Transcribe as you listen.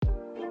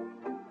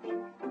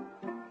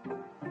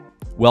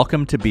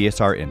Welcome to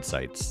BSR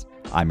Insights.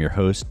 I'm your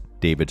host,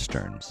 David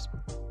Stearns.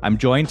 I'm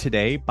joined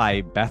today by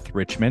Beth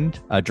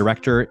Richmond, a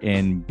director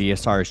in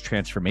BSR's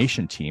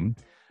transformation team.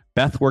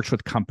 Beth works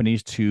with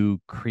companies to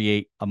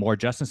create a more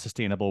just and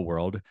sustainable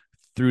world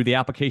through the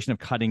application of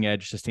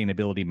cutting-edge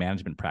sustainability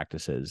management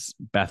practices.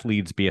 Beth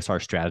leads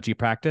BSR strategy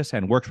practice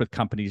and works with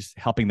companies,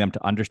 helping them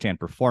to understand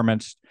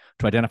performance,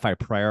 to identify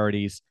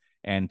priorities,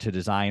 and to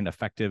design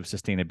effective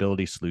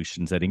sustainability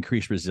solutions that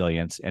increase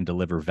resilience and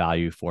deliver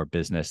value for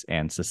business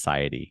and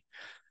society.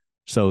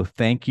 So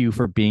thank you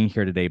for being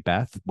here today,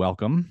 Beth.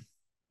 Welcome.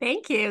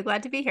 Thank you.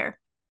 Glad to be here.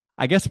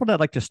 I guess what I'd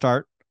like to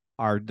start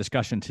our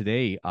discussion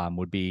today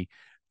would be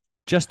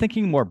just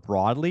thinking more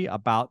broadly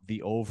about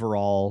the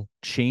overall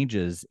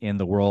changes in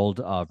the world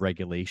of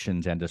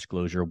regulations and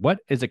disclosure. What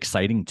is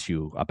exciting to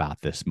you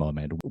about this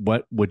moment?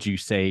 What would you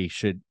say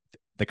should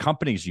the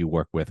companies you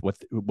work with,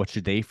 what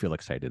should they feel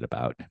excited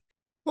about?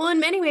 Well,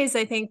 in many ways,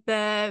 I think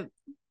the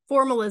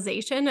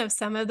formalization of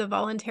some of the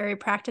voluntary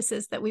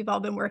practices that we've all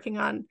been working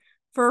on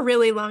for a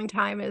really long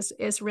time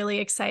is really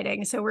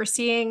exciting. So we're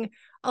seeing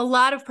a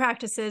lot of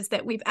practices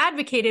that we've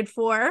advocated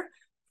for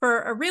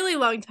a really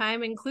long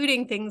time,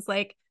 including things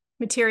like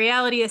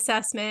materiality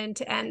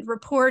assessment and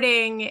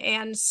reporting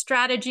and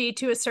strategy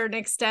to a certain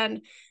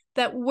extent,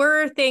 that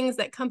were things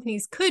that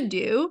companies could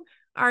do,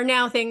 are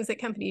now things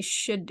that companies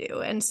should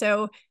do. And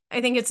so I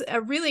think it's a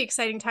really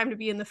exciting time to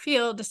be in the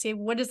field to see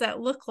what does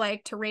that look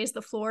like to raise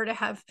the floor, to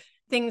have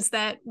things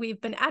that we've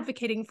been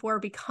advocating for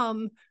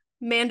become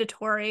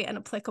mandatory and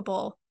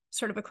applicable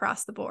sort of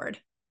across the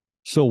board.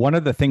 So one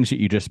of the things that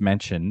you just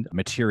mentioned,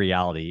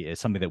 materiality, is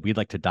something that we'd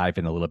like to dive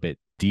in a little bit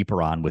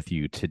deeper on with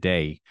you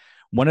today.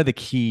 One of the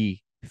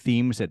key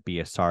themes that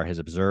BSR has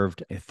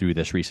observed through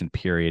this recent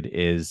period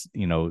is,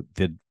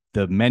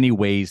 the many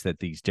ways that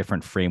these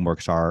different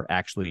frameworks are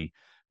actually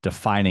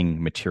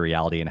defining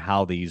materiality and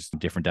how these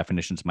different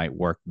definitions might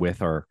work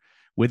with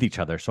each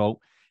other. So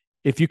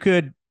if you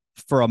could,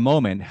 for a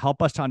moment,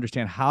 help us to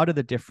understand, how do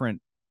the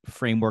different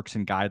frameworks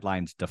and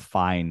guidelines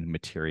define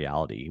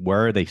materiality?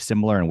 Where are they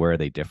similar and where are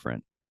they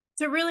different?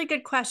 It's a really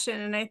good question.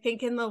 And I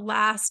think in the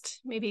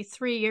last maybe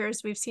 3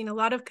 years, we've seen a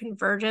lot of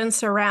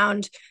convergence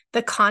around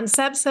the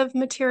concepts of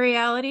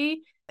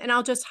materiality. And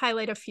I'll just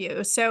highlight a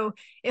few. So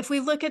if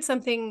we look at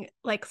something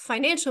like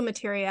financial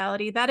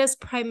materiality, that is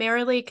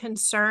primarily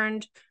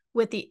concerned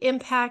with the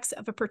impacts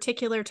of a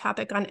particular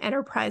topic on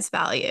enterprise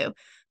value.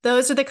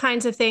 Those are the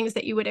kinds of things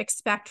that you would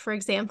expect, for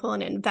example,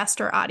 an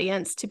investor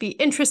audience to be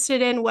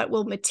interested in. What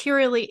will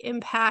materially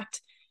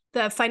impact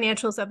the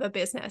financials of a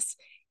business?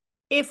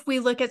 If we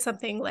look at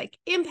something like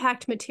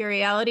impact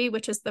materiality,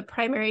 which is the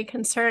primary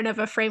concern of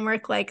a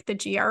framework like the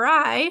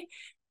GRI,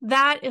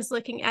 that is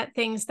looking at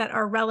things that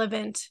are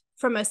relevant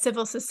from a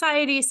civil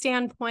society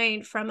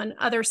standpoint, from an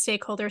other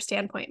stakeholder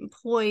standpoint,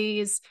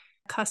 employees,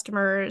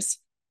 customers,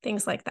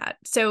 things like that.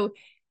 So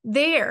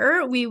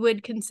there we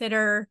would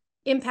consider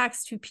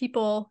impacts to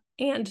people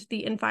and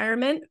the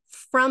environment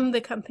from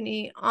the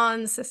company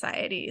on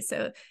society.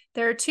 So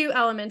there are two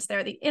elements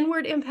there: the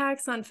inward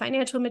impacts on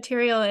financial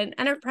material and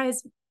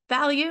enterprise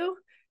value,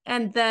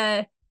 and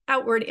the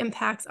outward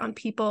impacts on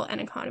people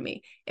and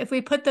economy. If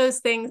we put those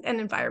things, and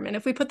environment,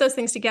 if we put those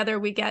things together,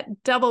 we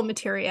get double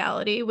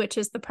materiality, which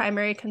is the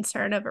primary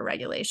concern of a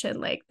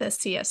regulation like the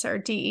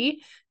CSRD,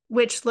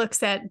 which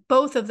looks at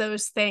both of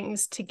those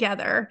things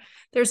together.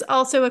 There's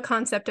also a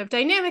concept of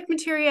dynamic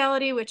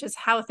materiality, which is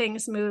how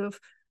things move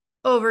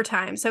over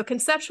time. So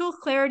conceptual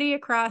clarity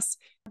across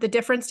the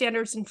different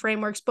standards and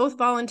frameworks, both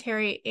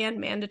voluntary and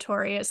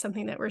mandatory, is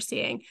something that we're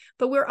seeing.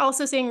 But we're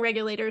also seeing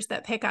regulators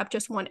that pick up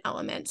just one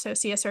element. So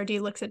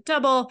CSRD looks at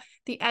double.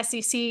 The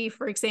SEC,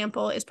 for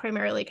example, is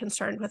primarily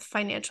concerned with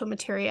financial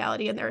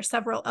materiality. And there are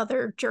several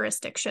other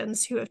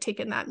jurisdictions who have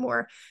taken that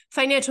more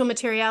financial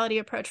materiality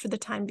approach for the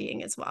time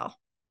being as well.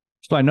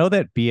 So I know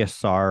that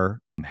BSR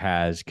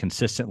has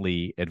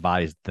consistently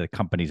advised the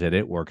companies that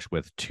it works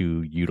with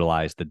to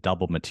utilize the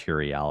double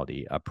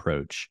materiality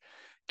approach.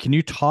 Can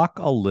you talk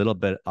a little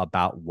bit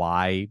about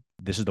why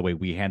this is the way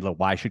we handle it?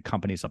 Why should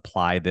companies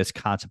apply this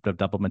concept of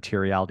double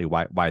materiality?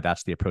 Why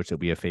that's the approach that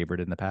we have favored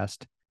in the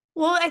past?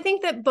 Well, I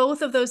think that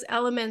both of those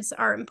elements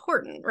are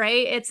important,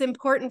 right? It's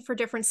important for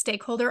different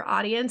stakeholder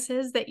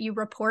audiences that you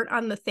report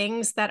on the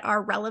things that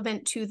are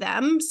relevant to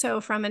them. So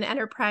from an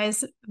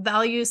enterprise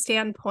value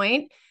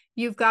standpoint,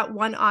 you've got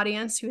one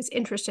audience who is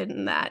interested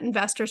in that,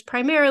 investors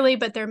primarily,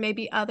 but there may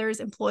be others,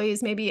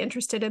 employees may be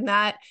interested in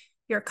that,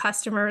 your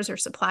customers or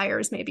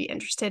suppliers may be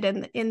interested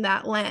in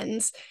that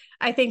lens.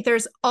 I think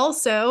there's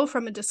also,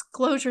 from a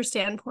disclosure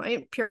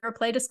standpoint, pure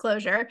play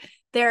disclosure,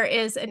 there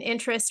is an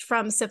interest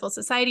from civil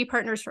society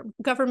partners, from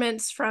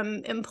governments,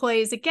 from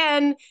employees,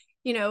 again,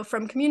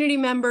 from community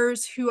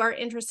members who are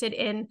interested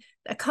in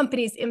a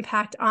company's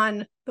impact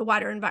on the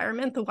wider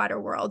environment, the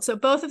wider world. So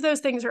both of those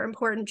things are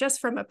important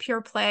just from a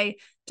pure play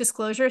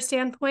disclosure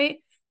standpoint.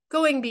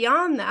 Going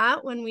beyond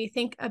that, when we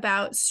think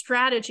about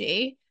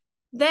strategy,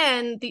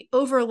 then the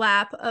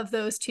overlap of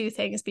those two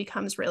things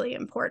becomes really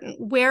important.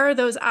 Where are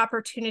those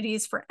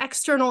opportunities for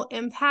external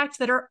impact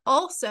that are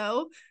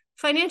also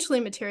financially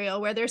material,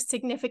 where there's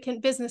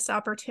significant business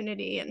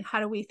opportunity, and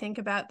how do we think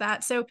about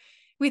that? So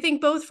we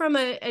think both from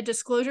a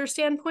disclosure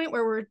standpoint,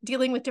 where we're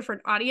dealing with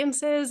different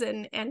audiences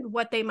and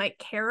what they might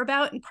care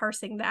about and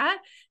parsing that,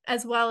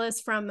 as well as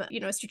from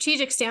a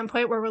strategic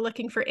standpoint, where we're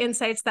looking for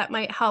insights that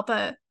might help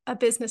a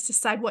business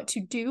decide what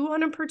to do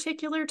on a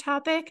particular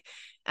topic.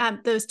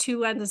 Those two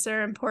lenses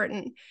are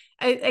important.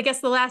 I guess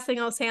the last thing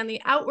I'll say on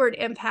the outward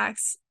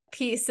impacts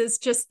piece is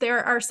just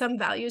there are some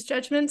values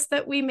judgments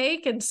that we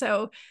make, and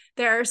so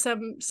there are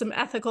some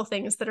ethical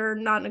things that are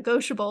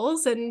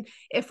non-negotiables. And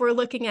if we're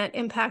looking at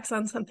impacts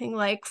on something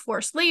like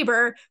forced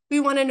labor,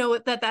 we want to know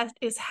that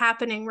is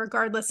happening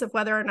regardless of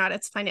whether or not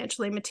it's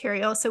financially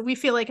material. So we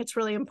feel like it's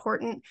really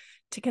important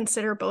to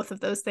consider both of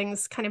those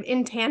things kind of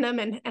in tandem,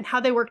 and how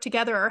they work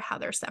together or how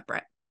they're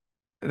separate.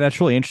 That's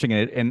really interesting.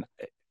 And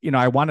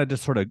I wanted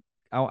to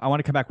I want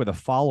to come back with a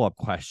follow-up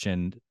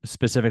question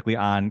specifically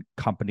on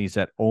companies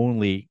that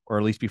only, or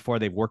at least before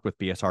they've worked with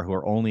BSR, who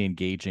are only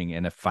engaging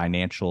in a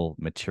financial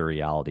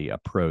materiality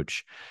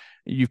approach.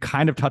 You've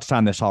kind of touched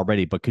on this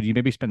already, but could you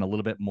maybe spend a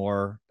little bit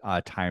more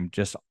time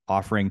just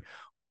offering,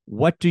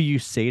 what do you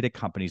say to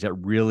companies that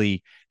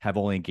really have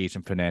only engaged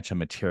in financial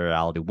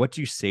materiality? What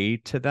do you say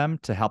to them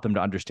to help them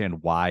to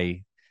understand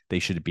why they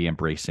should be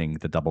embracing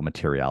the double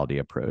materiality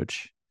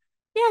approach?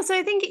 Yeah, so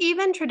I think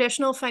even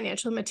traditional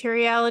financial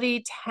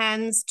materiality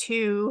tends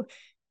to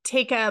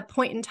take a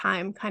point in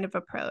time kind of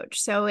approach.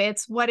 So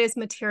it's what is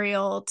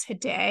material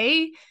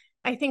today.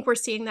 I think we're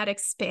seeing that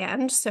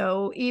expand.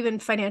 So even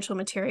financial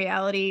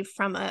materiality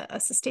from a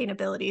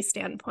sustainability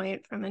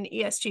standpoint, from an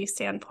ESG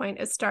standpoint,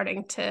 is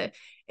starting to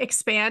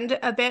expand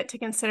a bit to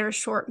consider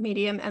short,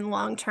 medium, and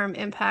long-term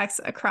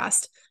impacts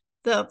across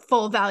the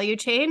full value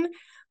chain.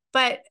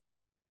 But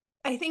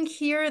I think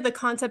here the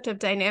concept of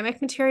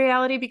dynamic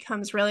materiality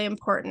becomes really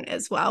important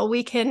as well.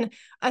 We can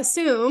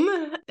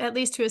assume, at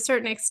least to a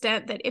certain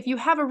extent, that if you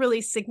have a really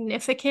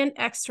significant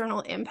external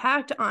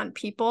impact on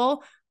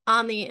people,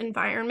 on the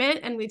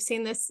environment, and we've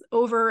seen this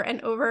over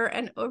and over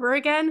and over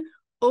again,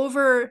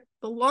 over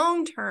the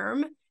long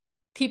term,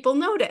 people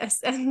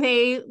notice and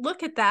they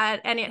look at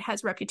that, and it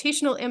has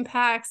reputational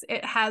impacts,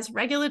 it has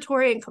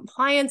regulatory and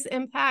compliance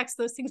impacts.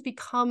 Those things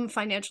become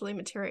financially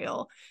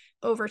material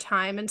over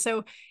time. And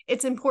so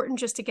it's important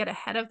just to get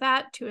ahead of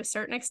that to a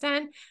certain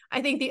extent.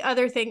 I think the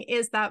other thing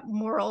is that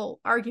moral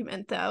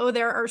argument, though.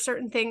 There are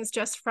certain things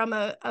just from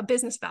a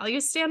business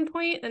values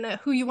standpoint and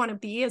who you want to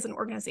be as an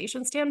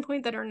organization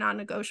standpoint that are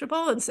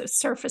non-negotiable. And so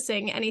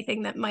surfacing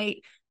anything that might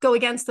go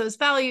against those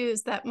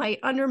values, that might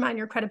undermine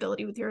your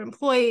credibility with your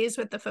employees,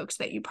 with the folks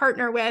that you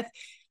partner with,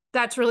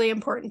 that's really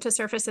important to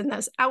surface. In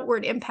those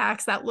outward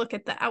impacts, that look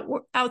at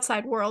the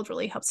outside world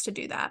really helps to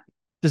do that.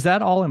 Does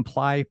that all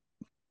imply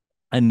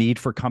a need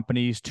for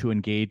companies to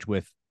engage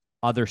with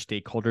other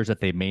stakeholders that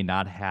they may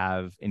not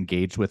have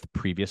engaged with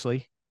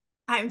previously?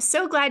 I'm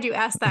so glad you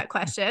asked that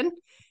question.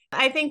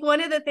 I think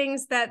one of the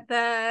things that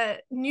the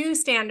new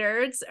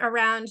standards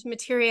around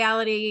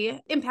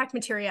materiality, impact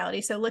materiality,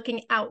 so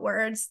looking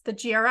outwards, the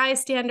GRI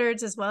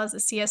standards as well as the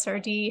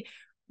CSRD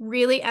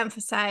really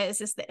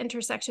emphasize is the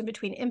intersection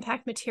between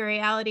impact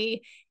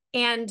materiality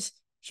and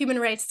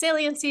human rights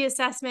saliency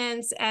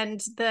assessments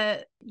and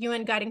the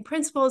UN guiding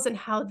principles and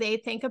how they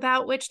think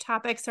about which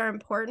topics are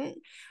important.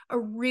 A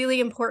really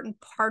important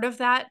part of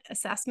that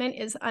assessment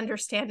is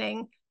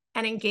understanding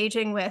and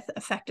engaging with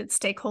affected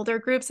stakeholder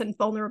groups and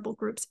vulnerable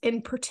groups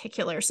in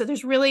particular. So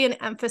there's really an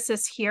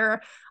emphasis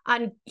here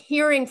on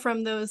hearing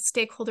from those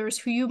stakeholders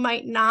who you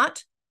might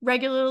not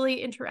regularly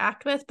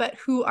interact with, but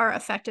who are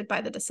affected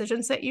by the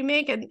decisions that you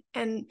make.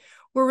 And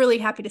we're really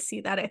happy to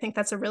see that. I think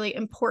that's a really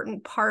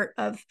important part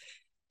of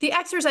the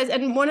exercise,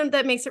 and one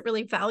that makes it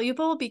really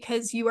valuable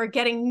because you are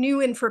getting new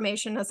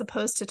information as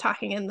opposed to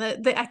talking in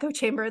the echo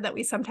chamber that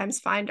we sometimes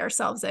find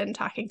ourselves in,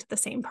 talking to the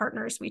same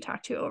partners we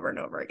talk to over and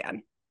over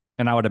again.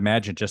 And I would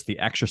imagine just the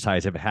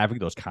exercise of having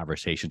those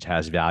conversations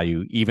has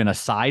value, even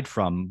aside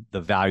from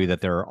the value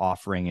that they're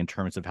offering in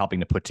terms of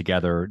helping to put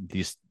together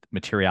these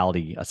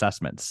materiality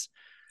assessments.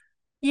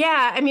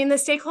 Yeah, I mean, the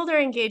stakeholder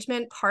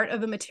engagement part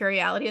of a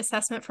materiality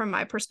assessment, from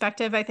my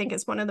perspective, I think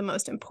is one of the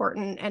most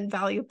important and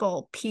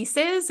valuable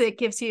pieces. It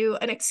gives you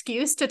an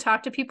excuse to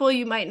talk to people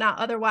you might not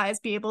otherwise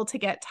be able to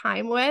get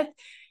time with.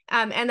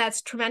 And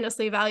that's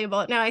tremendously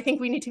valuable. Now, I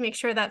think we need to make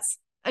sure that's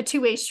a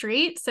two-way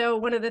street. So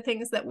one of the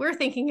things that we're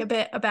thinking a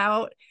bit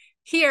about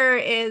here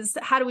is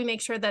how do we make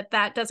sure that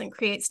that doesn't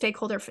create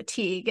stakeholder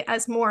fatigue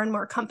as more and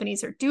more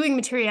companies are doing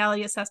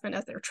materiality assessment,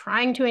 as they're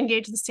trying to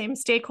engage the same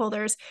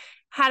stakeholders.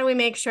 How do we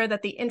make sure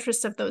that the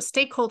interests of those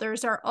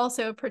stakeholders are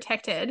also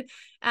protected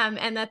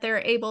and that they're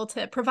able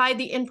to provide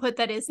the input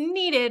that is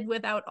needed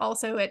without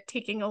also it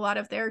taking a lot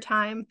of their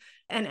time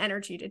and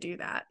energy to do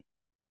that?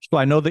 So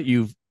I know that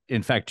you've,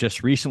 in fact,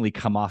 just recently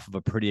come off of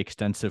a pretty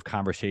extensive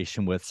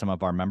conversation with some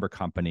of our member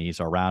companies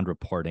around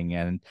reporting.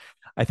 And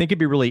I think it'd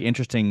be really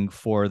interesting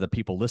for the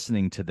people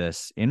listening to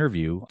this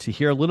interview to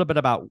hear a little bit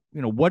about,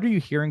 what are you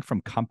hearing from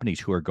companies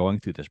who are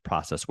going through this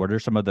process? What are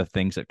some of the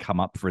things that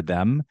come up for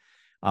them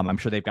I'm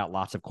sure they've got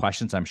lots of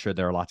questions. I'm sure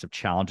there are lots of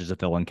challenges that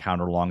they'll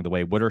encounter along the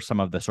way. What are some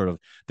of the sort of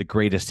the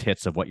greatest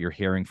hits of what you're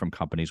hearing from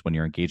companies when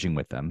you're engaging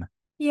with them?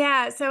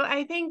 Yeah, so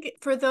I think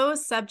for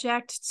those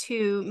subject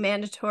to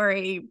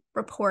mandatory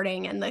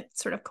reporting and the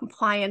sort of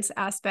compliance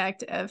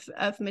aspect of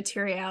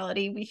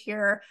materiality, we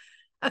hear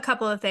a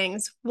couple of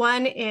things.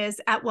 One is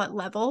at what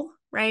level,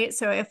 right?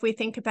 So if we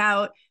think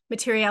about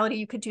materiality,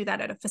 you could do that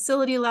at a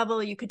facility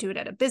level, you could do it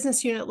at a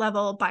business unit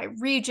level, by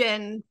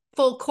region,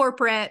 full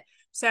corporate.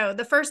 So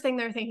the first thing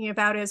they're thinking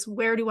about is,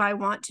 where do I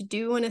want to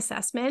do an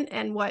assessment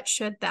and what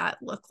should that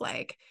look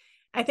like?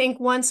 I think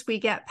once we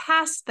get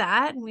past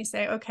that and we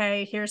say,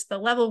 okay, here's the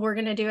level we're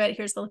going to do it,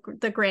 here's the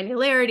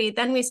granularity,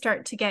 then we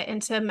start to get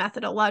into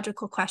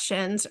methodological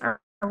questions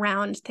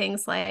around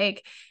things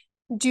like,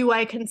 do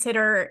I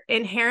consider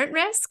inherent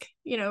risk?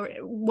 You know,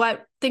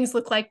 what things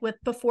look like with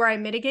before I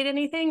mitigate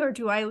anything, or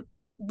do I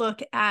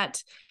look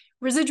at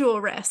residual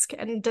risk,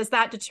 and does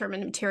that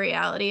determine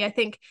materiality? I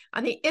think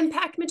on the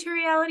impact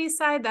materiality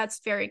side,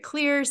 that's very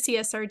clear.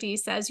 CSRD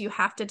says you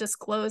have to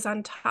disclose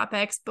on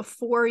topics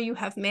before you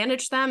have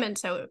managed them, and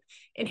so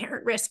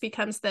inherent risk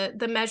becomes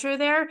the measure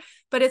there.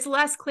 But it's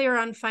less clear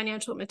on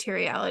financial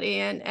materiality,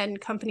 and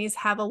companies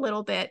have a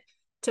little bit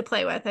to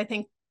play with. I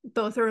think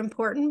both are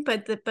important,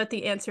 but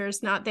the answer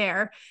is not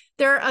there.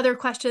 There are other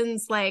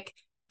questions like,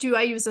 do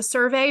I use a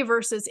survey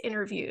versus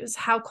interviews?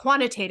 How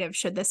quantitative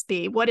should this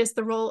be? What is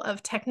the role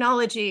of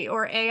technology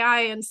or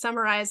AI in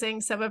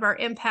summarizing some of our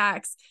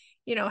impacts?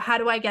 You know, how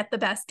do I get the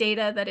best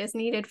data that is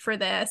needed for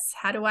this?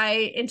 How do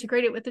I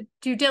integrate it with the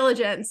due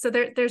diligence? So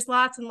there's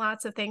lots and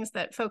lots of things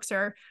that folks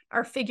are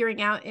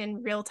figuring out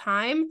in real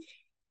time.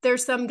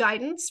 There's some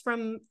guidance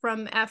from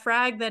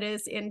FRAG that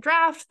is in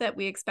draft that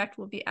we expect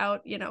will be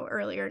out, you know,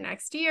 earlier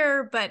next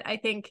year. But I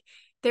think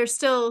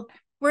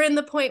we're in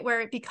the point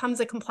where it becomes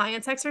a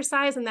compliance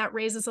exercise, and that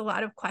raises a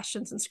lot of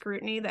questions and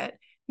scrutiny that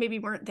maybe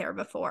weren't there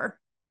before.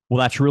 Well,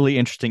 that's really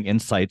interesting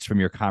insights from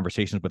your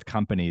conversations with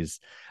companies.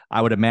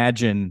 I would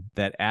imagine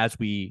that as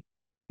we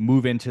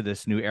move into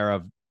this new era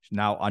of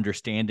now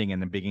understanding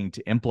and then beginning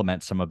to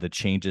implement some of the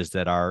changes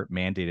that are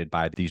mandated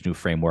by these new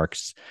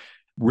frameworks,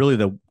 really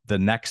the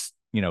next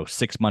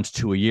 6 months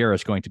to a year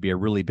is going to be a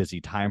really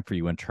busy time for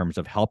you in terms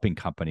of helping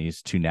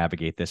companies to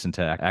navigate this and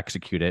to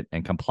execute it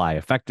and comply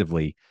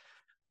effectively.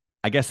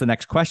 I guess the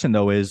next question,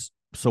 though, is,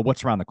 so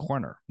what's around the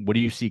corner? What do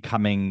you see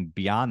coming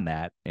beyond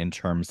that in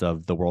terms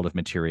of the world of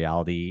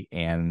materiality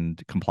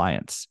and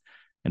compliance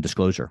and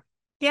disclosure?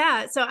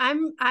 Yeah, so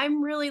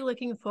I'm really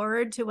looking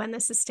forward to when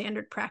this is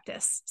standard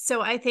practice.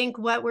 So I think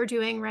what we're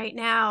doing right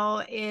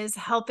now is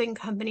helping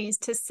companies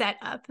to set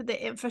up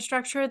the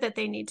infrastructure that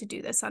they need to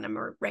do this on a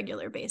more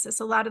regular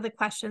basis. A lot of the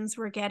questions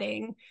we're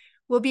getting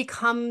will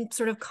become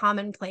sort of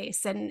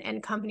commonplace,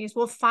 and companies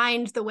will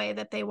find the way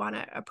that they want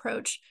to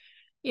approach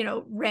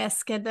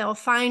risk, and they'll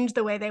find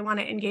the way they want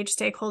to engage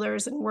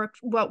stakeholders and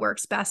what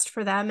works best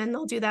for them. And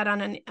they'll do that on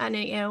an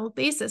annual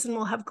basis, and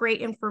we'll have great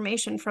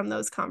information from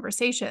those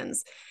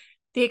conversations.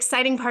 The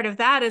exciting part of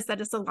that is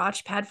that it's a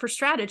launch pad for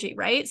strategy,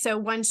 right? So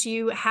once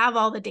you have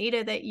all the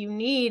data that you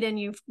need and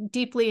you've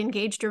deeply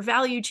engaged your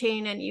value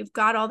chain and you've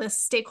got all this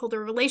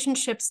stakeholder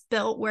relationships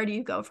built, where do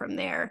you go from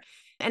there?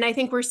 And I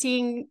think we're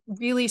seeing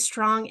really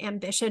strong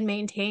ambition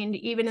maintained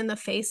even in the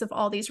face of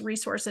all these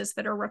resources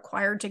that are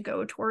required to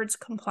go towards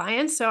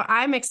compliance. So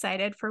I'm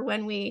excited for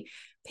when we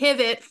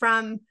pivot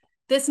from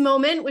this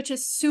moment, which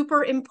is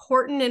super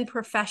important in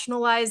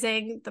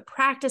professionalizing the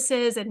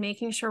practices and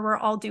making sure we're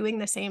all doing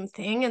the same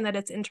thing and that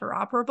it's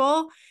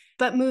interoperable.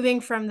 But moving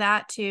from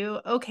that to,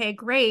 okay,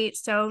 great.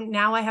 So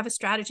now I have a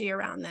strategy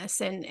around this,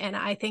 and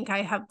I think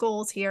I have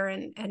goals here,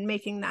 and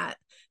making that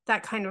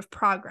kind of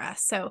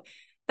progress. So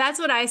that's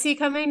what I see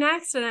coming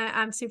next, and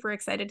I'm super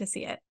excited to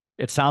see it.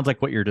 It sounds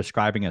like what you're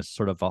describing as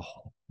sort of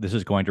this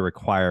is going to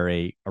require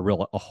a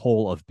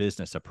whole of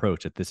business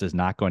approach, that this is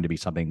not going to be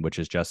something which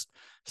is just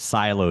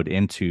siloed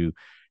into,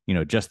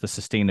 just the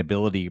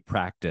sustainability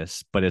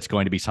practice, but it's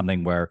going to be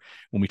something where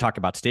when we talk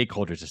about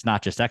stakeholders, it's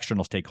not just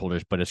external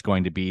stakeholders, but it's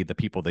going to be the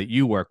people that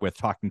you work with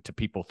talking to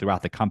people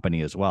throughout the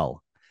company as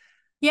well.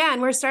 Yeah,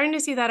 and we're starting to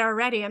see that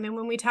already. I mean,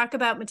 when we talk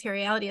about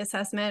materiality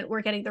assessment,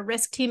 we're getting the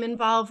risk team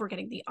involved, we're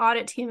getting the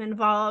audit team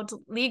involved,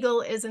 legal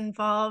is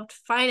involved,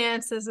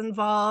 finance is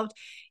involved.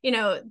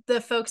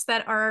 The folks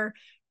that are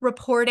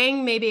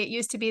reporting, maybe it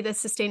used to be the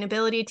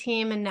sustainability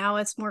team, and now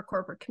it's more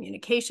corporate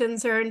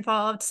communications are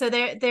involved. So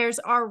there's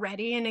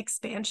already an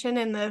expansion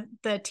in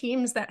the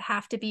teams that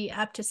have to be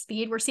up to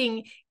speed. We're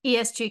seeing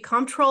ESG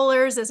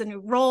comptrollers as a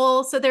new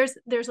role. So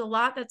there's a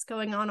lot that's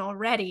going on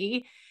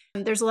already.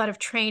 There's a lot of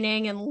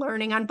training and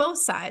learning on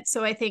both sides.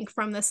 So I think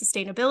from the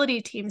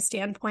sustainability team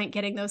standpoint,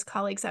 getting those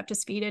colleagues up to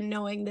speed and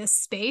knowing this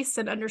space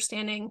and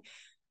understanding,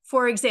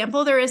 for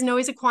example, there isn't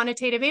always a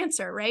quantitative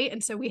answer, right?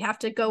 And so we have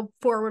to go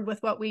forward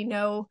with what we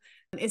know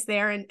is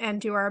there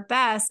and do our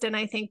best. And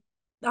I think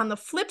on the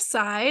flip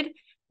side,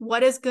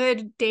 what does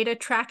good data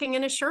tracking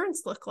and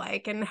assurance look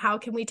like? And how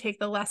can we take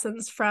the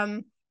lessons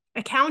from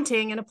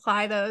accounting and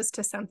apply those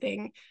to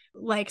something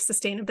like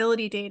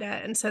sustainability data.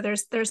 And so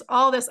there's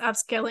all this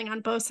upskilling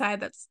on both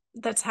sides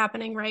that's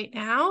happening right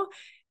now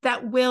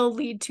that will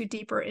lead to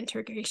deeper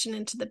integration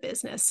into the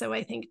business. So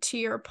I think, to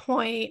your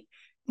point,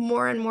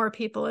 more and more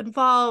people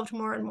involved,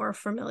 more and more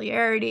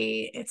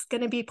familiarity, it's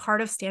going to be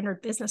part of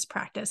standard business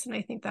practice. And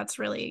I think that's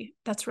really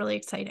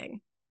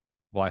exciting.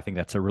 Well, I think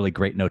that's a really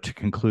great note to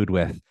conclude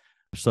with.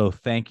 So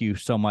thank you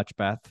so much,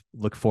 Beth.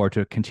 Look forward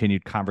to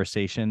continued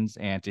conversations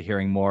and to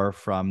hearing more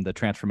from the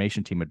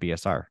transformation team at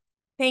BSR.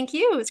 Thank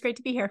you. It's great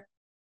to be here.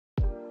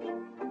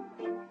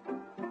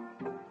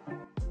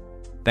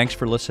 Thanks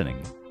for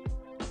listening.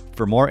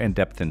 For more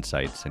in-depth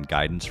insights and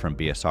guidance from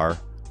BSR,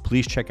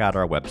 please check out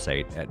our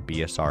website at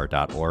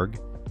bsr.org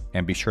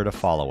and be sure to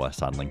follow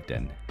us on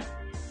LinkedIn.